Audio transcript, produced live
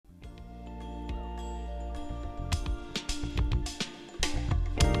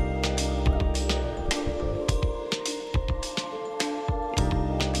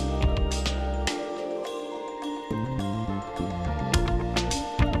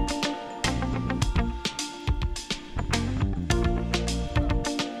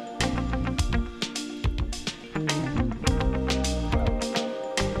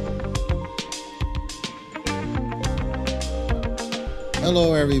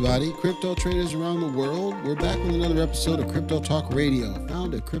Hello, everybody. Crypto traders around the world. We're back with another episode of Crypto Talk Radio,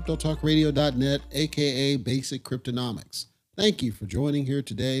 found at cryptotalkradio.net, aka Basic Cryptonomics. Thank you for joining here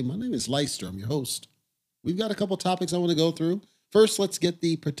today. My name is Leister. I'm your host. We've got a couple topics I want to go through. First, let's get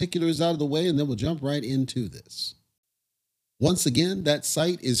the particulars out of the way, and then we'll jump right into this. Once again, that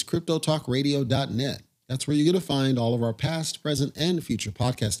site is cryptotalkradio.net. That's where you're going to find all of our past, present, and future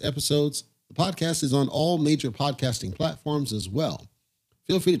podcast episodes. The podcast is on all major podcasting platforms as well.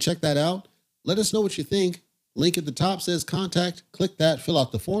 Feel free to check that out. Let us know what you think. Link at the top says contact. Click that, fill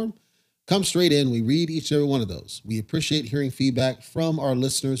out the form. Come straight in. We read each and every one of those. We appreciate hearing feedback from our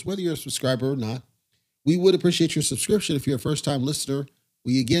listeners, whether you're a subscriber or not. We would appreciate your subscription if you're a first-time listener.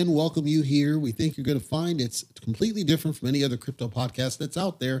 We again welcome you here. We think you're going to find it's completely different from any other crypto podcast that's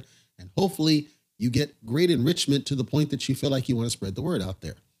out there. And hopefully you get great enrichment to the point that you feel like you want to spread the word out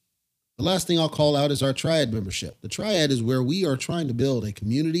there. The last thing I'll call out is our Triad membership. The Triad is where we are trying to build a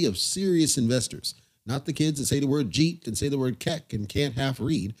community of serious investors, not the kids that say the word Jeet and say the word Keck and can't half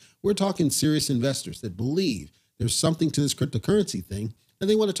read. We're talking serious investors that believe there's something to this cryptocurrency thing, and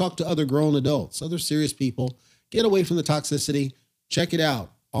they want to talk to other grown adults, other serious people, get away from the toxicity. Check it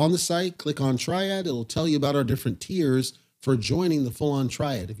out. On the site, click on Triad. It'll tell you about our different tiers for joining the full-on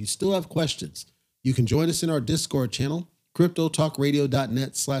Triad. If you still have questions, you can join us in our Discord channel.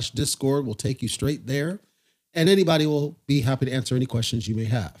 cryptotalkradio.net/Discord will take you straight there, and anybody will be happy to answer any questions you may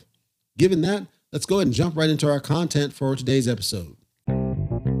have. Given that, let's go ahead and jump right into our content for today's episode.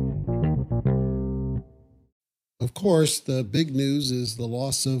 Of course, the big news is the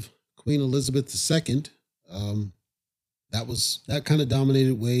loss of Queen Elizabeth II. That kind of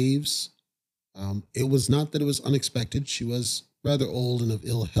dominated waves. It was not that it was unexpected. She was rather old and of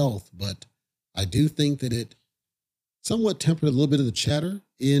ill health, but I do think that it somewhat tempered a little bit of the chatter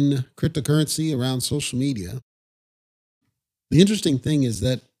in cryptocurrency around social media. The interesting thing is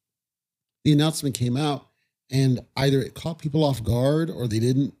that the announcement came out and either it caught people off guard or they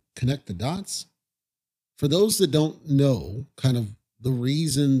didn't connect the dots. For those that don't know kind of the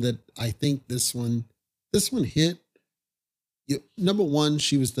reason that I think this one hit, number one,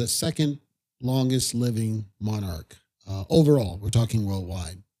 she was the second longest living monarch overall. We're talking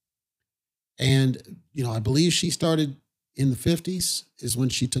worldwide. And, I believe she started in the 50s is when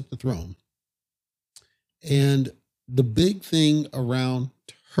she took the throne. And the big thing around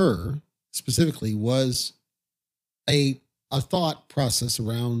her specifically was a thought process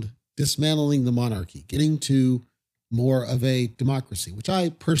around dismantling the monarchy, getting to more of a democracy, which I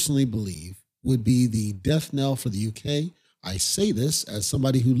personally believe would be the death knell for the UK. I say this as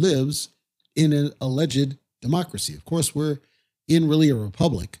somebody who lives in an alleged democracy. Of course, we're in really a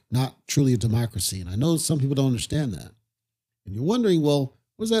republic, not truly a democracy. And I know some people don't understand that. And you're wondering, well,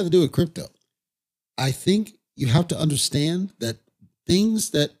 what does that have to do with crypto? I think you have to understand that things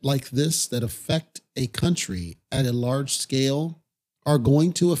that like this that affect a country at a large scale are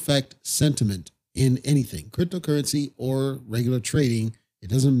going to affect sentiment in anything, cryptocurrency or regular trading. It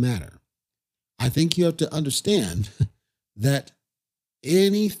doesn't matter. I think you have to understand that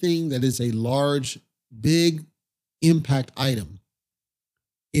anything that is a large, big impact item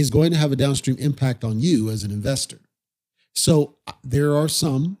is going to have a downstream impact on you as an investor. So there are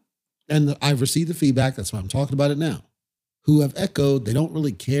some, and I've received the feedback, that's why I'm talking about it now, who have echoed they don't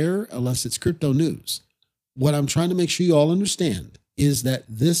really care unless it's crypto news. What I'm trying to make sure you all understand is that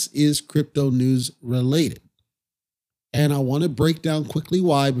this is crypto news related. And I want to break down quickly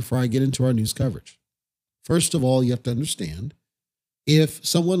why before I get into our news coverage. First of all, you have to understand if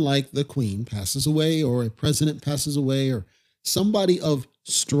someone like the Queen passes away or a president passes away or somebody of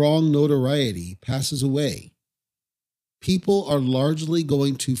strong notoriety passes away, people are largely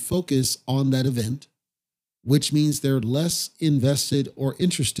going to focus on that event, which means they're less invested or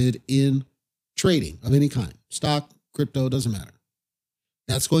interested in trading of any kind. Stock, crypto, doesn't matter.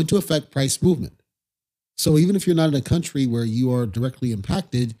 That's going to affect price movement. So even if you're not in a country where you are directly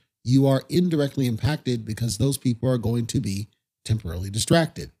impacted, you are indirectly impacted because those people are going to be temporarily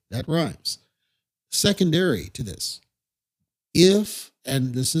distracted. That rhymes. Secondary to this, if,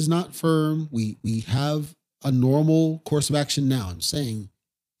 and this is not firm, we have a normal course of action now. I'm saying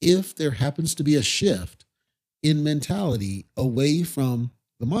if there happens to be a shift in mentality away from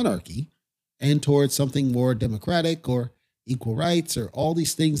the monarchy and towards something more democratic or equal rights or all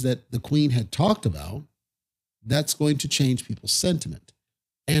these things that the Queen had talked about, that's going to change people's sentiment.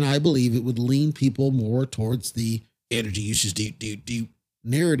 And I believe it would lean people more towards the energy uses deep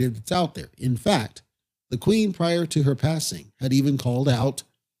narrative that's out there. In fact, the Queen, prior to her passing, had even called out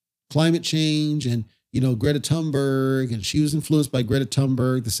climate change and, Greta Thunberg, and she was influenced by Greta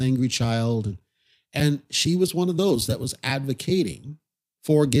Thunberg, this angry child. And she was one of those that was advocating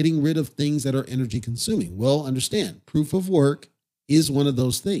for getting rid of things that are energy consuming. Well, understand, proof of work is one of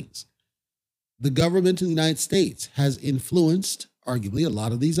those things. The government in the United States has influenced, arguably, a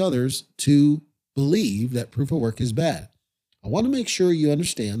lot of these others to believe that proof of work is bad. I want to make sure you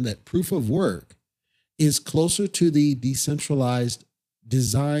understand that proof of work is closer to the decentralized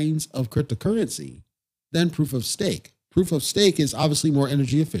designs of cryptocurrency than proof of stake. Proof of stake is obviously more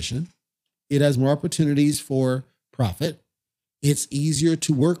energy efficient. It has more opportunities for profit. It's easier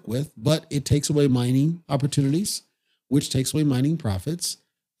to work with, but it takes away mining opportunities, which takes away mining profits.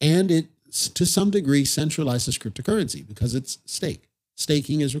 And it, to some degree, centralizes cryptocurrency because it's stake.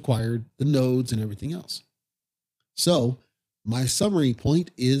 Staking is required, the nodes and everything else. So my summary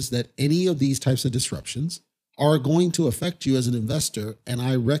point is that any of these types of disruptions are going to affect you as an investor. And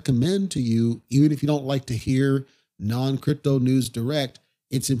I recommend to you, even if you don't like to hear non-crypto news direct,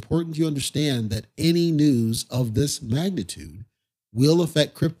 it's important you understand that any news of this magnitude will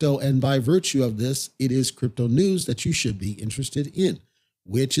affect crypto. And by virtue of this, it is crypto news that you should be interested in,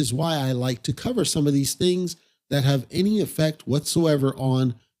 which is why I like to cover some of these things that have any effect whatsoever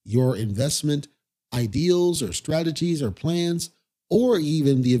on your investment ideals or strategies or plans, or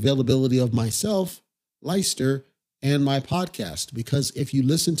even the availability of myself, Leister, and my podcast. Because if you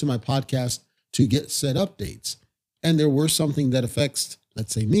listen to my podcast to get set updates, and there were something that affects,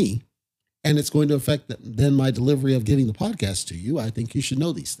 let's say, me, and it's going to affect then my delivery of giving the podcast to you, I think you should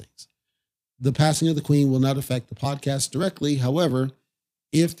know these things. The passing of the Queen will not affect the podcast directly. However,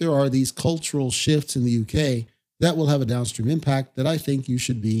 if there are these cultural shifts in the UK, that will have a downstream impact that I think you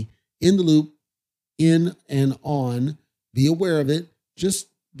should be in the loop, in and on, be aware of it, just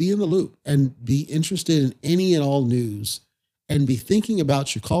be in the loop and be interested in any and all news and be thinking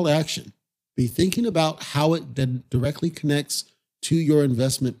about your call to action. Be thinking about how it then directly connects to your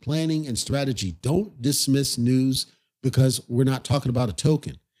investment planning and strategy. Don't dismiss news because we're not talking about a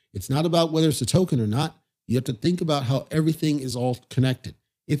token. It's not about whether it's a token or not. You have to think about how everything is all connected.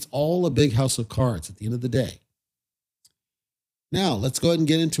 It's all a big house of cards at the end of the day. Now, let's go ahead and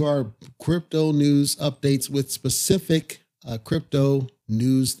get into our crypto news updates with specific crypto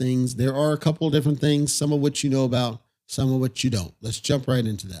news things. There are a couple of different things, some of which you know about, some of which you don't. Let's jump right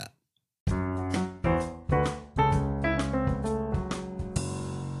into that.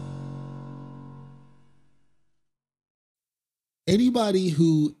 Anybody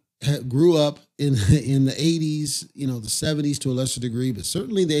who grew up in the 80s, the 70s to a lesser degree, but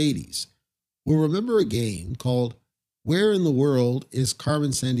certainly the 80s, will remember a game called Where in the World is Carmen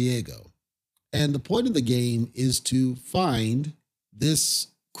Sandiego? And the point of the game is to find this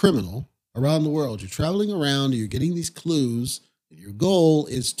criminal around the world. You're traveling around, you're getting these clues, and your goal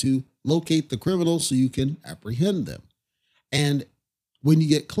is to locate the criminal so you can apprehend them. And when you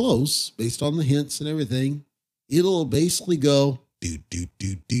get close, based on the hints and everything, it'll basically go do, do,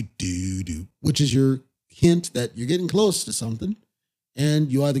 do, do, do, do, which is your hint that you're getting close to something,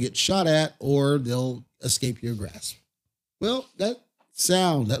 and you either get shot at or they'll escape your grasp. Well, that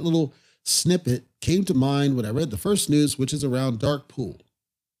sound, that little snippet came to mind when I read the first news, which is around dark pool.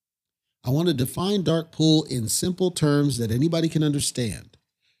 I want to define dark pool in simple terms that anybody can understand.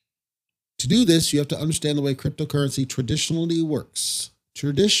 To do this, you have to understand the way cryptocurrency traditionally works.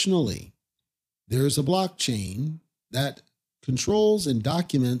 Traditionally, there is a blockchain that controls and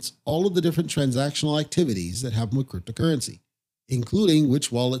documents all of the different transactional activities that happen with cryptocurrency, including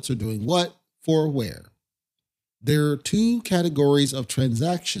which wallets are doing what for where. There are two categories of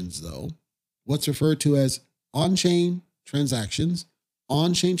transactions, though. What's referred to as on-chain transactions.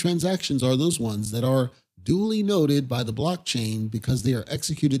 On-chain transactions are those ones that are duly noted by the blockchain because they are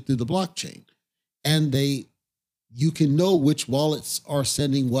executed through the blockchain. And you can know which wallets are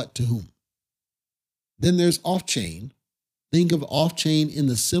sending what to whom. Then there's off-chain. Think of off-chain in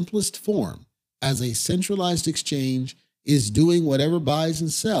the simplest form as a centralized exchange is doing whatever buys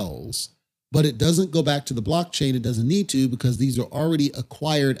and sells, but it doesn't go back to the blockchain. It doesn't need to because these are already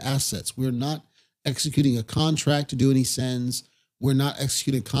acquired assets. We're not executing a contract to do any sends. We're not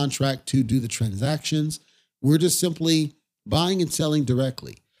executing a contract to do the transactions. We're just simply buying and selling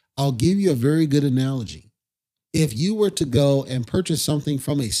directly. I'll give you a very good analogy. If you were to go and purchase something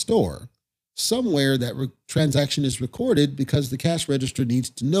from a store, somewhere that transaction is recorded because the cash register needs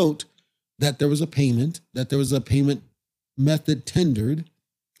to note that there was a payment, that there was a payment method tendered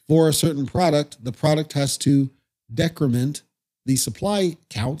for a certain product. The product has to decrement the supply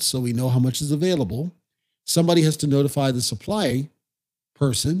count so we know how much is available. Somebody has to notify the supply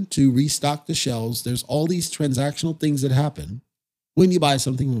person to restock the shelves. There's all these transactional things that happen when you buy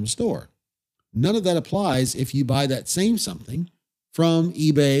something from a store. None of that applies if you buy that same something from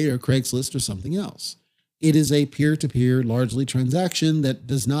eBay or Craigslist or something else. it is a peer-to-peer, largely transaction that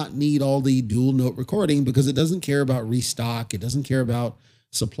does not need all the dual note recording because it doesn't care about restock. It doesn't care about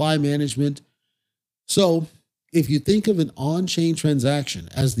supply management. So if you think of an on-chain transaction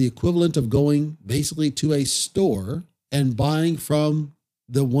as the equivalent of going basically to a store and buying from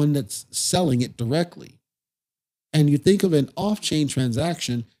the one that's selling it directly, and you think of an off-chain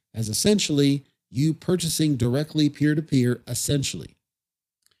transaction as essentially you purchasing directly peer-to-peer, essentially.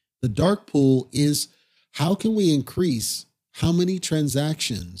 The dark pool is how can we increase how many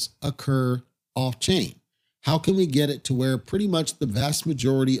transactions occur off-chain? How can we get it to where pretty much the vast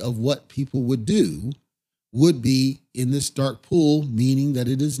majority of what people would do would be in this dark pool, meaning that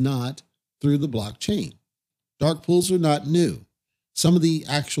it is not through the blockchain. Dark pools are not new. Some of the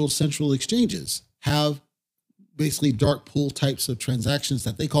actual central exchanges have basically dark pool types of transactions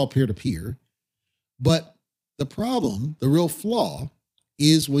that they call peer-to-peer. But the problem, the real flaw,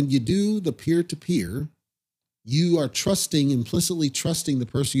 is when you do the peer-to-peer, you are implicitly trusting the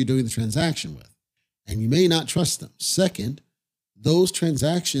person you're doing the transaction with, and you may not trust them. Second, those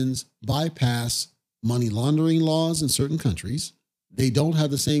transactions bypass money laundering laws in certain countries. They don't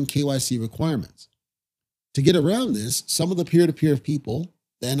have the same KYC requirements. To get around this, some of the peer-to-peer people,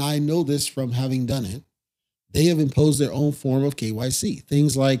 and I know this from having done it, they have imposed their own form of KYC.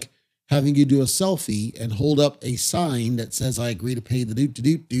 Things like having you do a selfie and hold up a sign that says, I agree to pay the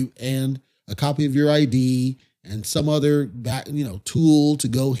doot, and a copy of your ID and some other tool to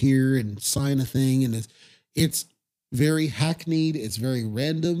go here and sign a thing. And it's very hackneyed, it's very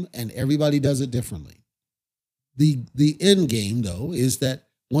random, and everybody does it differently. The end game, though, is that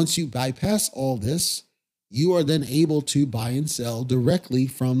once you bypass all this, you are then able to buy and sell directly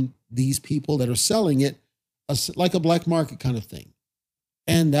from these people that are selling it, like a black market kind of thing.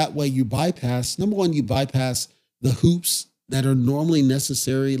 And that way you bypass, number one, you bypass the hoops that are normally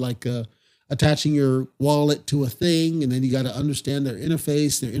necessary, like attaching your wallet to a thing, and then you got to understand their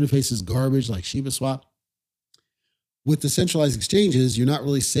interface. Their interface is garbage, like ShibaSwap. With the centralized exchanges, you're not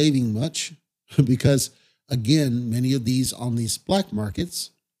really saving much because, again, many of these on these black markets,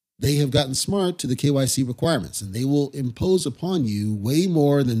 they have gotten smart to the KYC requirements, and they will impose upon you way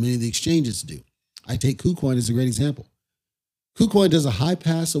more than many of the exchanges do. I take KuCoin as a great example. KuCoin does a high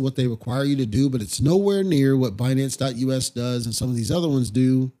pass of what they require you to do, but it's nowhere near what Binance.us does and some of these other ones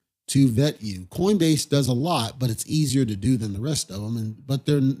do to vet you. Coinbase does a lot, but it's easier to do than the rest of them. But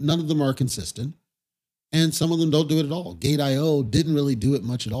none of them are consistent. And some of them don't do it at all. Gate.io didn't really do it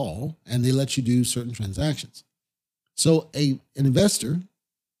much at all, and they let you do certain transactions. So an investor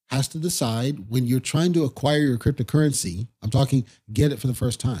has to decide when you're trying to acquire your cryptocurrency, I'm talking get it for the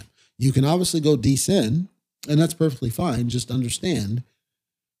first time. You can obviously go descend, and that's perfectly fine. Just understand,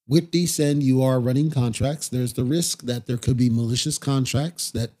 with descend, you are running contracts. There's the risk that there could be malicious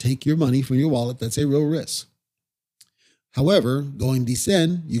contracts that take your money from your wallet. That's a real risk. However, going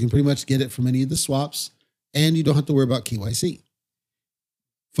descend, you can pretty much get it from any of the swaps, and you don't have to worry about KYC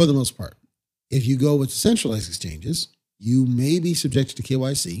for the most part. If you go with centralized exchanges, you may be subjected to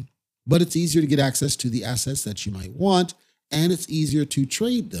KYC, but it's easier to get access to the assets that you might want, and it's easier to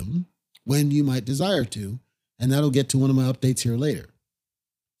trade them when you might desire to, and that'll get to one of my updates here later.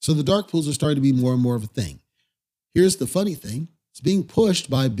 So the dark pools are starting to be more and more of a thing. Here's the funny thing. It's being pushed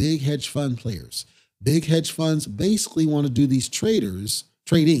by big hedge fund players. Big hedge funds basically want to do these tradings,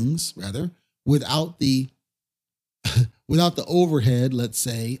 without the overhead, let's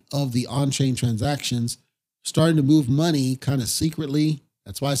say, of the on-chain transactions, starting to move money kind of secretly.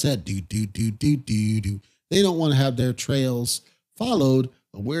 That's why I said do. They don't want to have their trails followed,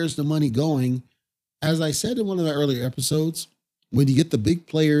 but where's the money going? As I said in one of the earlier episodes, when you get the big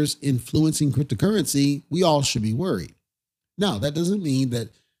players influencing cryptocurrency, we all should be worried. Now, that doesn't mean that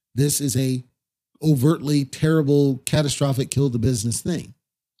this is a overtly terrible, catastrophic, kill the business thing.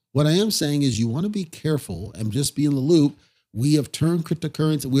 What I am saying is you want to be careful and just be in the loop. We have turned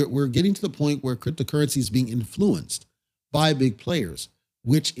cryptocurrency, we're getting to the point where cryptocurrency is being influenced by big players,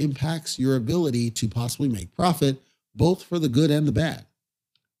 which impacts your ability to possibly make profit, both for the good and the bad.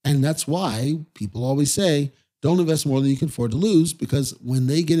 And that's why people always say, don't invest more than you can afford to lose, because when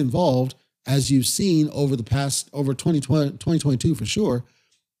they get involved, as you've seen over 2022 for sure,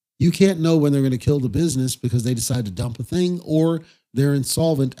 you can't know when they're going to kill the business because they decide to dump a thing, or they're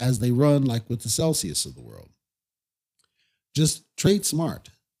insolvent as they run, like with the Celsius of the world. Just trade smart.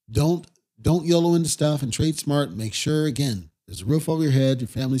 Don't YOLO into stuff, and trade smart. Make sure, again, there's a roof over your head, your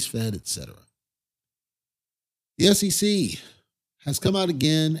family's fed, etc. The SEC has come out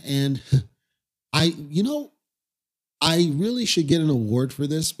again, and I really should get an award for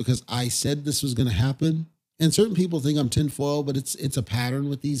this because I said this was going to happen. And certain people think I'm tinfoil, but it's a pattern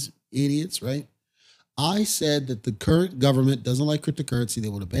with these idiots, right? I said that the current government doesn't like cryptocurrency. They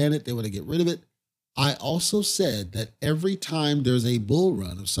want to ban it. They want to get rid of it. I also said that every time there's a bull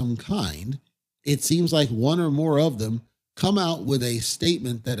run of some kind, it seems like one or more of them come out with a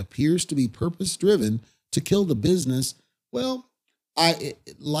statement that appears to be purpose driven to kill the business. Well,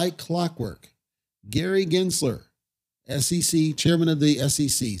 like clockwork. Gary Gensler, SEC, chairman of the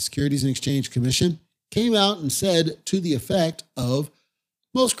SEC, Securities and Exchange Commission, came out and said to the effect of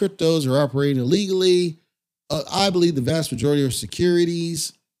most cryptos are operating illegally. I believe the vast majority of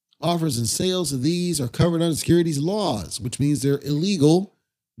securities, offers and sales of these are covered under securities laws, which means they're illegal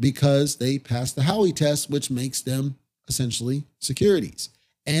because they pass the Howey test, which makes them essentially securities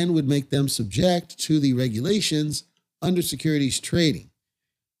and would make them subject to the regulations under securities trading.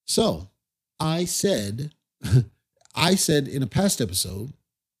 So I said in a past episode,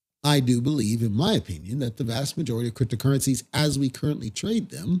 I do believe, in my opinion, that the vast majority of cryptocurrencies as we currently trade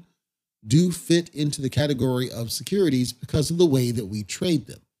them do fit into the category of securities because of the way that we trade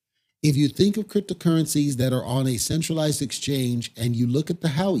them. If you think of cryptocurrencies that are on a centralized exchange and you look at the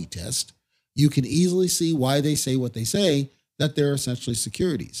Howey test, you can easily see why they say what they say, that they're essentially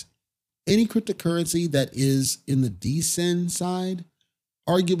securities. Any cryptocurrency that is in the DCEN side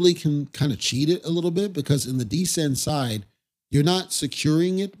arguably can kind of cheat it a little bit, because in the DCEN side, you're not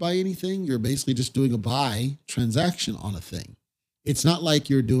securing it by anything. You're basically just doing a buy transaction on a thing. It's not like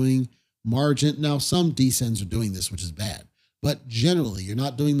you're doing margin. Now, some DCENs are doing this, which is bad. But generally, you're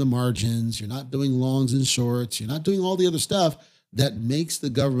not doing the margins. You're not doing longs and shorts. You're not doing all the other stuff that makes the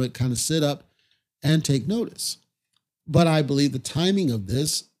government kind of sit up and take notice. But I believe the timing of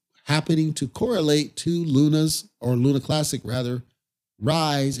this happening to correlate to Luna Classic rather,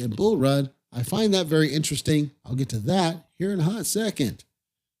 rise and bull run, I find that very interesting. I'll get to that here in a hot second,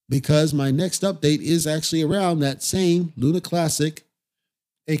 because my next update is actually around that same Luna Classic,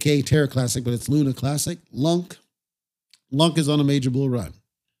 aka Terra Classic, but it's Luna Classic. LUNC is on a major bull run.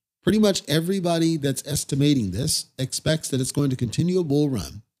 Pretty much everybody that's estimating this expects that it's going to continue a bull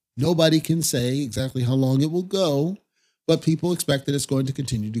run. Nobody can say exactly how long it will go, but people expect that it's going to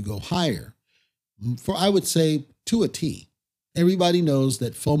continue to go higher. For, I would say, to a T. Everybody knows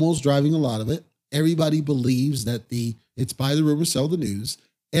that FOMO's driving a lot of it. Everybody believes that it's buy the rumor, sell the news.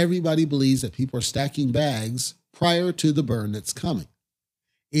 Everybody believes that people are stacking bags prior to the burn that's coming.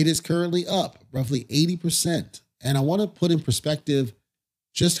 It is currently up roughly 80%. And I want to put in perspective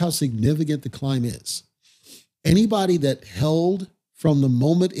just how significant the climb is. Anybody that held from the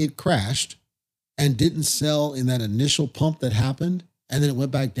moment it crashed and didn't sell in that initial pump that happened, and then it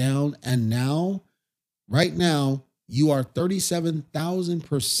went back down, and now, right now, you are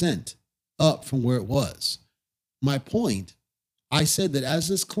 37,000% up from where it was. My point, I said that as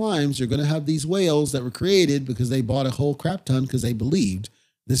this climbs, you're going to have these whales that were created because they bought a whole crap ton because they believed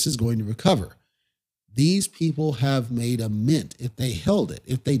this is going to recover. These people have made a mint if they held it.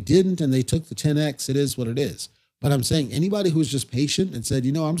 If they didn't and they took the 10X, it is what it is. But I'm saying anybody who's just patient and said,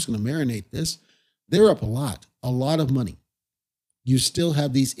 I'm just going to marinate this, they're up a lot of money. You still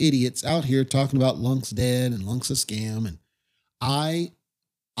have these idiots out here talking about LUNC's dead and LUNC's a scam. And I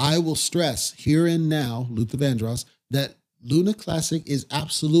will stress here and now, Luther Vandross, that Luna Classic is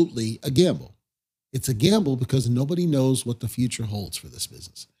absolutely a gamble. It's a gamble because nobody knows what the future holds for this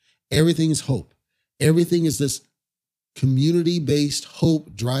business. Everything is hope. Everything is this community-based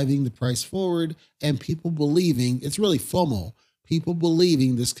hope driving the price forward, and people believing, it's really FOMO, people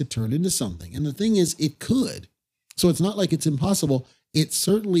believing this could turn into something. And the thing is, it could. So it's not like it's impossible. It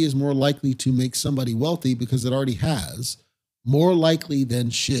certainly is more likely to make somebody wealthy because it already has. More likely than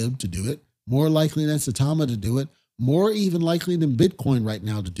SHIB to do it. More likely than Saitama to do it. More even likely than Bitcoin right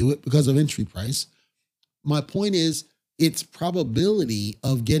now to do it because of entry price. My point is, its probability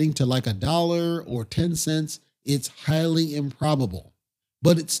of getting to like $1 or 10 cents, it's highly improbable,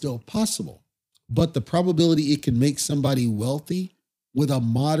 but it's still possible. But the probability it can make somebody wealthy with a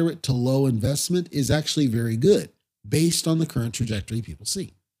moderate to low investment is actually very good based on the current trajectory people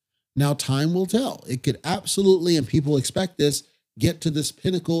see. Now, time will tell. It could absolutely, and people expect this, get to this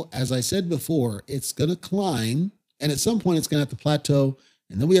pinnacle. As I said before, it's going to climb, and at some point it's going to have to plateau,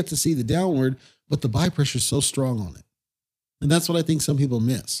 and then we have to see the downward, but the buy pressure is so strong on it. And that's what I think some people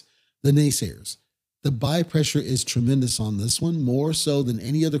miss, the naysayers. The buy pressure is tremendous on this one, more so than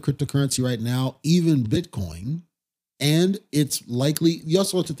any other cryptocurrency right now, even Bitcoin. And it's likely, you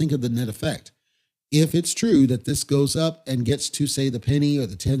also have to think of the net effect. If it's true that this goes up and gets to, say, the penny or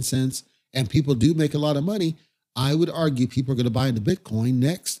the 10 cents, and people do make a lot of money, I would argue people are going to buy into Bitcoin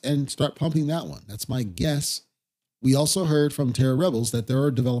next and start pumping that one. That's my guess. We also heard from Terra Rebels that there are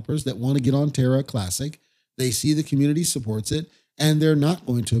developers that want to get on Terra Classic. They see the community supports it, and they're not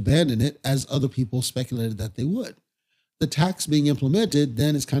going to abandon it as other people speculated that they would. The tax being implemented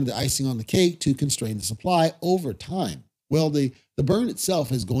then is kind of the icing on the cake to constrain the supply over time. Well, the burn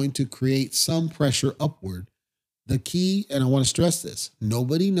itself is going to create some pressure upward. The key, and I want to stress this,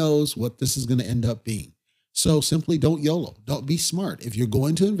 nobody knows what this is going to end up being. So simply don't YOLO. Don't be smart. If you're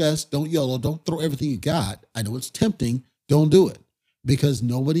going to invest, don't YOLO. Don't throw everything you got. I know it's tempting. Don't do it because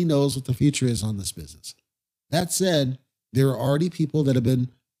nobody knows what the future is on this business. That said, there are already people that have been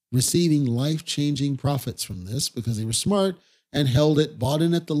receiving life-changing profits from this because they were smart and held it, bought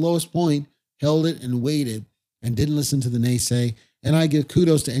in at the lowest point, held it and waited and didn't listen to the naysay. And I give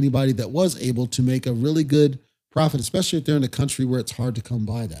kudos to anybody that was able to make a really good profit, especially if they're in a country where it's hard to come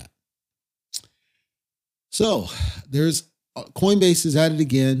by that. So there's Coinbase is at it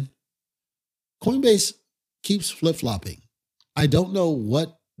again. Coinbase keeps flip-flopping. I don't know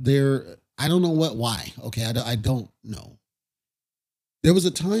why. Okay, I don't know. There was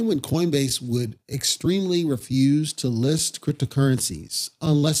a time when Coinbase would extremely refuse to list cryptocurrencies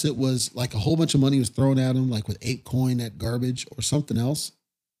unless it was like a whole bunch of money was thrown at them, like with ApeCoin, that garbage or something else.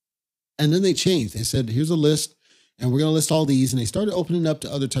 And then they changed. They said, here's a list and we're going to list all these. And they started opening up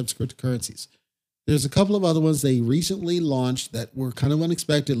to other types of cryptocurrencies. There's a couple of other ones they recently launched that were kind of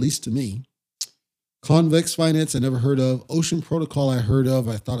unexpected, at least to me. Convex Finance, I never heard of. Ocean Protocol, I heard of.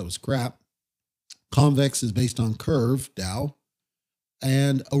 I thought it was crap. Convex is based on Curve, DAO.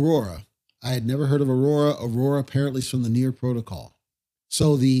 And Aurora. I had never heard of Aurora. Aurora apparently is from the Near Protocol.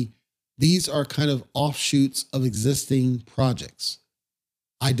 So these are kind of offshoots of existing projects.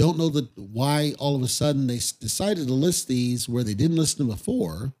 I don't know why all of a sudden they decided to list these where they didn't list them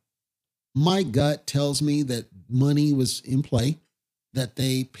before. My gut tells me that money was in play, that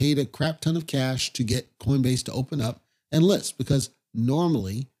they paid a crap ton of cash to get Coinbase to open up and list, because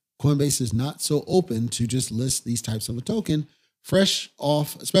normally Coinbase is not so open to just list these types of a token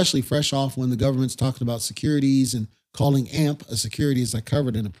especially fresh off when the government's talking about securities and calling AMP a security, as I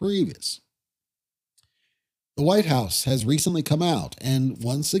covered in a previous. The White House has recently come out, and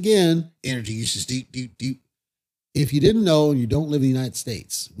once again, energy use is deep. If you didn't know and you don't live in the United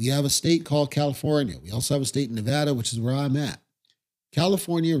States, we have a state called California. We also have a state in Nevada, which is where I'm at.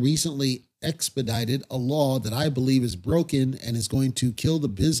 California recently expedited a law that I believe is broken and is going to kill the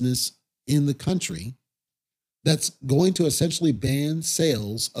business in the country, that's going to essentially ban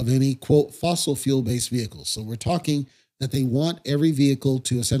sales of any, quote, fossil fuel-based vehicles. So we're talking that they want every vehicle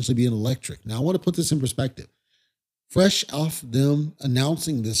to essentially be an electric. Now, I want to put this in perspective. Fresh off them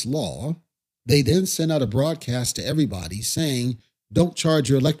announcing this law, they then sent out a broadcast to everybody saying, don't charge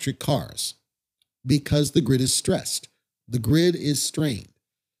your electric cars because the grid is stressed. The grid is strained.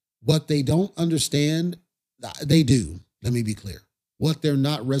 What they don't understand, they do. Let me be clear. What they're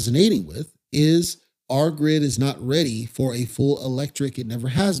not resonating with is our grid is not ready for a full electric. It never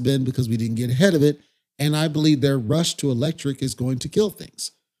has been because we didn't get ahead of it. And I believe their rush to electric is going to kill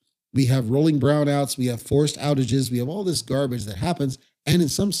things. We have rolling brownouts. We have forced outages. We have all this garbage that happens. And in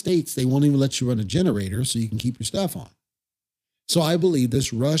some states, they won't even let you run a generator so you can keep your stuff on. So I believe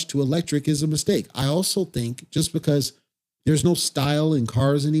this rush to electric is a mistake. I also think just because there's no style in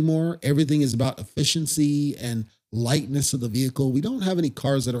cars anymore, everything is about efficiency and lightness of the vehicle. We don't have any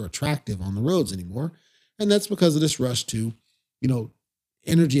cars that are attractive on the roads anymore. And that's because of this rush to,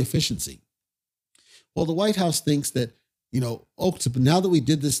 energy efficiency. Well, the White House thinks that, now that we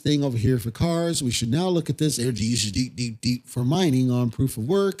did this thing over here for cars, we should now look at this energy usage deep for mining on proof of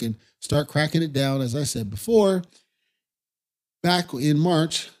work and start cracking it down. As I said before, back in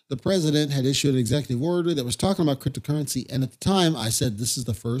March, the president had issued an executive order that was talking about cryptocurrency. And at the time, I said this is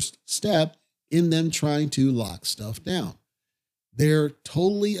the first step in them trying to lock stuff down. They're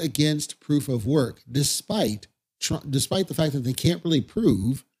totally against proof of work, despite the fact that they can't really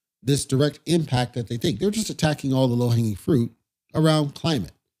prove this direct impact that they think. They're just attacking all the low-hanging fruit around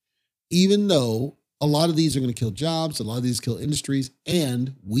climate, even though a lot of these are going to kill jobs, a lot of these kill industries,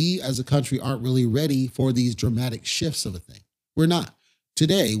 and we as a country aren't really ready for these dramatic shifts of a thing. We're not.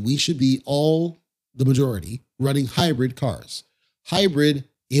 Today, we should be the majority, running hybrid cars. Hybrid,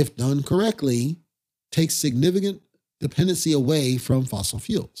 if done correctly, takes significant dependency away from fossil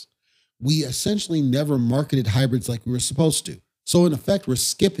fuels. We essentially never marketed hybrids like we were supposed to. So in effect, we're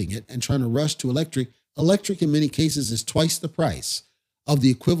skipping it and trying to rush to electric. Electric in many cases is twice the price of the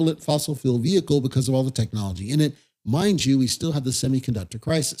equivalent fossil fuel vehicle because of all the technology in it. Mind you, we still have the semiconductor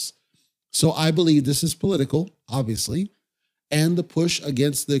crisis. So I believe this is political, obviously, and the push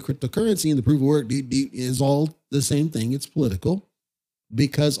against the cryptocurrency and the proof of work is all the same thing. It's political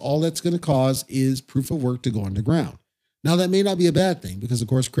because all that's going to cause is proof of work to go underground. Now, that may not be a bad thing because, of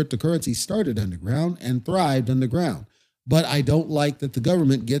course, cryptocurrency started underground and thrived underground. But I don't like that the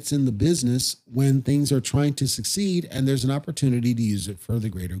government gets in the business when things are trying to succeed and there's an opportunity to use it for the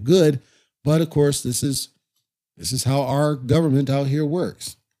greater good. But of course, this is how our government out here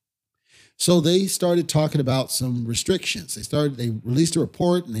works. So they started talking about some restrictions. They released a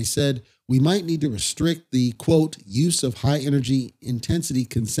report and they said we might need to restrict the quote use of high energy intensity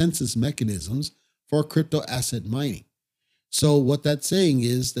consensus mechanisms for crypto asset mining. So what that's saying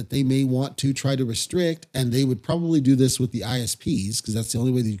is that they may want to try to restrict, and they would probably do this with the ISPs because that's the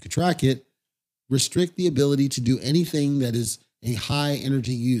only way that you could track it, restrict the ability to do anything that is a high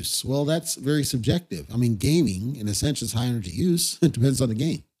energy use. Well, that's very subjective. I mean, gaming in a sense is high energy use. It depends on the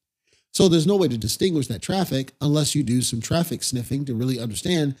game. So there's no way to distinguish that traffic unless you do some traffic sniffing to really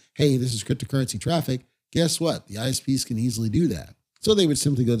understand, hey, this is cryptocurrency traffic. Guess what? The ISPs can easily do that. So they would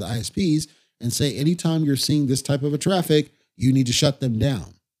simply go to the ISPs and say, anytime you're seeing this type of a traffic, you need to shut them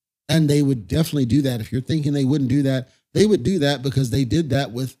down. And they would definitely do that. If you're thinking they wouldn't do that, they would do that because they did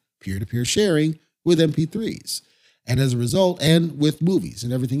that with peer-to-peer sharing with MP3s. And as a result, and with movies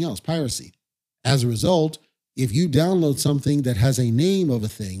and everything else, piracy. As a result, if you download something that has a name of a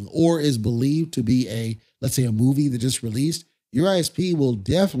thing or is believed to be let's say a movie that just released, your ISP will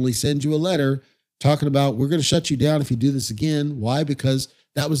definitely send you a letter talking about, we're going to shut you down if you do this again. Why? Because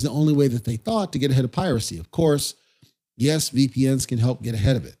that was the only way that they thought to get ahead of piracy. Of course, yes, VPNs can help get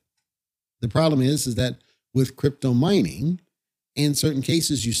ahead of it. The problem is that with crypto mining, in certain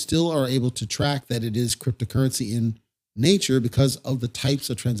cases, you still are able to track that it is cryptocurrency in nature because of the types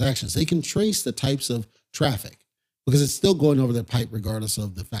of transactions. They can trace the types of traffic because it's still going over their pipe regardless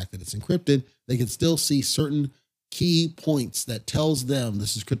of the fact that it's encrypted. They can still see certain key points that tells them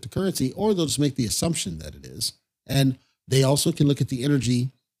this is cryptocurrency, or they'll just make the assumption that it is. And they also can look at the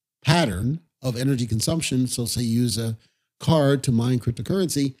energy pattern of energy consumption. So say you use a card to mine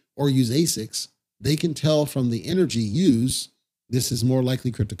cryptocurrency or use ASICs, they can tell from the energy used, this is more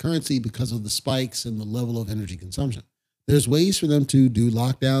likely cryptocurrency because of the spikes and the level of energy consumption. There's ways for them to do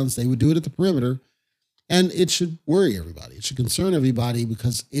lockdowns. They would do it at the perimeter, and it should worry everybody. It should concern everybody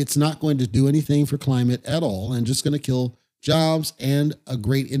because it's not going to do anything for climate at all and just going to kill jobs and a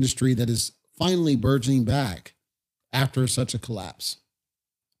great industry that is finally burgeoning back after such a collapse.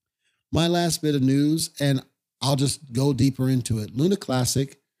 My last bit of news, and I'll just go deeper into it. Luna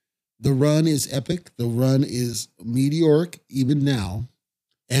Classic, the run is epic. The run is meteoric even now.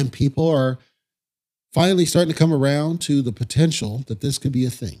 And people are finally starting to come around to the potential that this could be a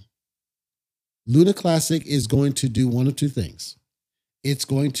thing. Luna Classic is going to do one of two things. It's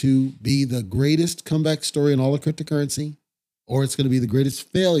going to be the greatest comeback story in all of cryptocurrency, or it's going to be the greatest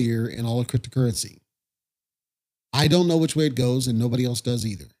failure in all of cryptocurrency. I don't know which way it goes, and nobody else does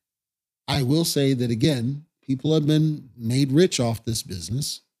either. I will say that, again, people have been made rich off this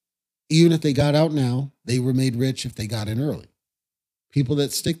business. Even if they got out now, they were made rich if they got in early. People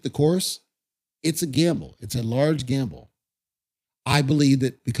that stick the course, it's a gamble. It's a large gamble. I believe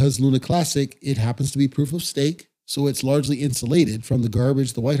that because Luna Classic, it happens to be proof of stake, so it's largely insulated from the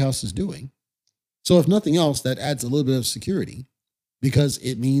garbage the White House is doing. So if nothing else, that adds a little bit of security because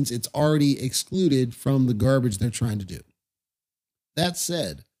it means it's already excluded from the garbage they're trying to do. That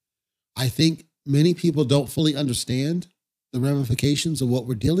said, I think many people don't fully understand the ramifications of what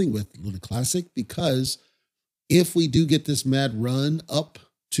we're dealing with Luna Classic, because if we do get this mad run up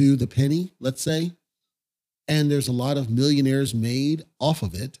to the penny, let's say, and there's a lot of millionaires made off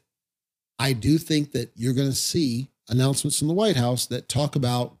of it, I do think that you're going to see announcements from the White House that talk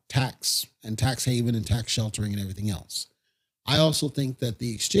about tax and tax haven and tax sheltering and everything else. I also think that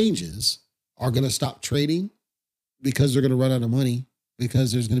the exchanges are going to stop trading because they're going to run out of money,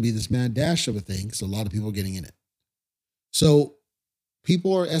 because there's going to be this mad dash of a thing because a lot of people are getting in it. So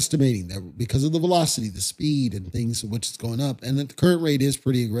people are estimating that because of the velocity, the speed and things which is going up, and that the current rate is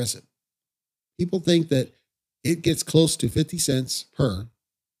pretty aggressive. People think that it gets close to 50 cents per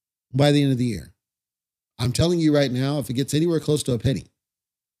by the end of the year. I'm telling you right now, if it gets anywhere close to a penny,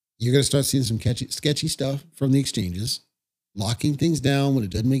 you're going to start seeing some sketchy stuff from the exchanges, locking things down when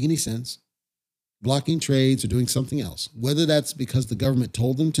it doesn't make any sense, blocking trades or doing something else, whether that's because the government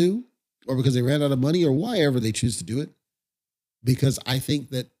told them to or because they ran out of money or why ever they choose to do it. Because I think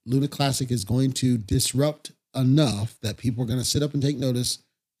that Luna Classic is going to disrupt enough that people are going to sit up and take notice,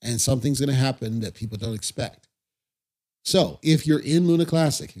 and something's going to happen that people don't expect. So if you're in Luna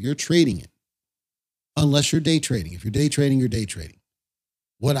Classic, if you're trading it, unless you're day trading, if you're day trading, you're day trading.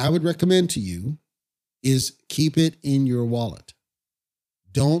 What I would recommend to you is keep it in your wallet.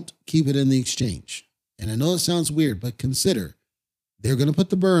 Don't keep it in the exchange. And I know it sounds weird, but consider they're going to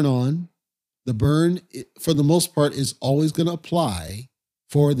put the burn on. The burn, for the most part, is always going to apply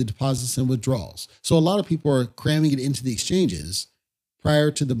for the deposits and withdrawals. So a lot of people are cramming it into the exchanges prior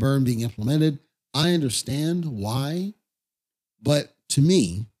to the burn being implemented. I understand why, but to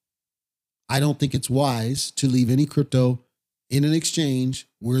me, I don't think it's wise to leave any crypto in an exchange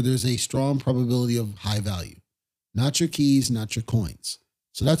where there's a strong probability of high value. Not your keys, not your coins.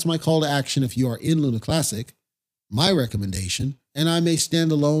 So that's my call to action. If you are in Luna Classic, my recommendation, and I may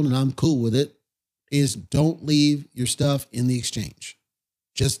stand alone and I'm cool with it, is don't leave your stuff in the exchange.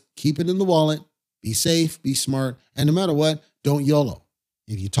 Just keep it in the wallet, be safe, be smart, and no matter what, don't YOLO.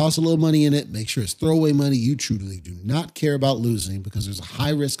 If you toss a little money in it, make sure it's throwaway money. You truly do not care about losing because there's a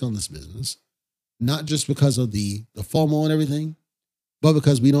high risk on this business, not just because of the FOMO and everything, but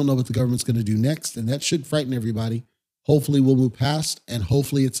because we don't know what the government's going to do next, and that should frighten everybody. Hopefully we'll move past, and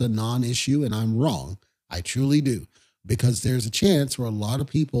hopefully it's a non-issue, and I'm wrong. I truly do, because there's a chance for a lot of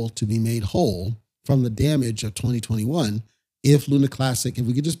people to be made whole from the damage of 2021 if Luna Classic, if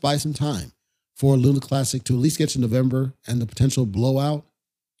we could just buy some time for Luna Classic to at least get to November and the potential blowout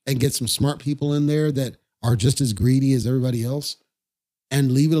and get some smart people in there that are just as greedy as everybody else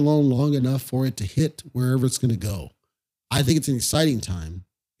and leave it alone long enough for it to hit wherever it's going to go. I think it's an exciting time.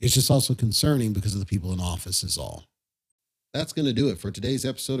 It's just also concerning because of the people in office is all. That's going to do it for today's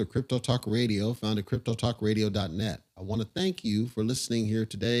episode of Crypto Talk Radio, found at cryptotalkradio.net. I want to thank you for listening here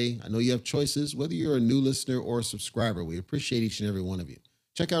today. I know you have choices, whether you're a new listener or a subscriber. We appreciate each and every one of you.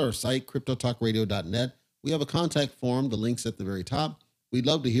 Check out our site, cryptotalkradio.net. We have a contact form. The link's at the very top. We'd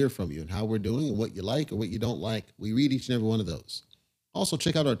love to hear from you and how we're doing and what you like or what you don't like. We read each and every one of those. Also,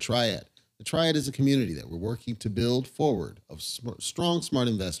 check out our Triad. The Triad is a community that we're working to build forward of strong, smart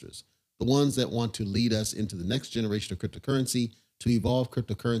investors, the ones that want to lead us into the next generation of cryptocurrency, to evolve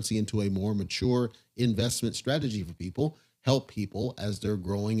cryptocurrency into a more mature investment strategy for people, help people as they're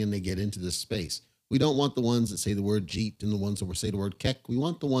growing and they get into this space. We don't want the ones that say the word JEET and the ones that will say the word KEK. We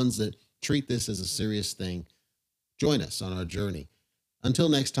want the ones that treat this as a serious thing. Join us on our journey. Until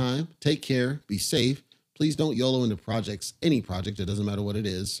next time, take care, be safe. Please don't YOLO into projects, any project, it doesn't matter what it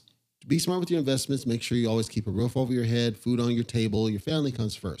is. Be smart with your investments. Make sure you always keep a roof over your head, food on your table. Your family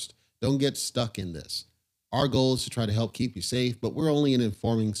comes first. Don't get stuck in this. Our goal is to try to help keep you safe, but we're only an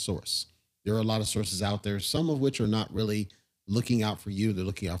informing source. There are a lot of sources out there, some of which are not really looking out for you. They're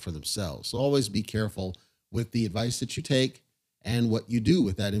looking out for themselves. So always be careful with the advice that you take, and what you do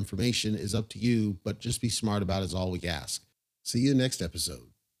with that information is up to you, but just be smart about it is all we ask. See you next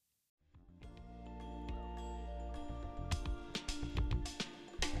episode.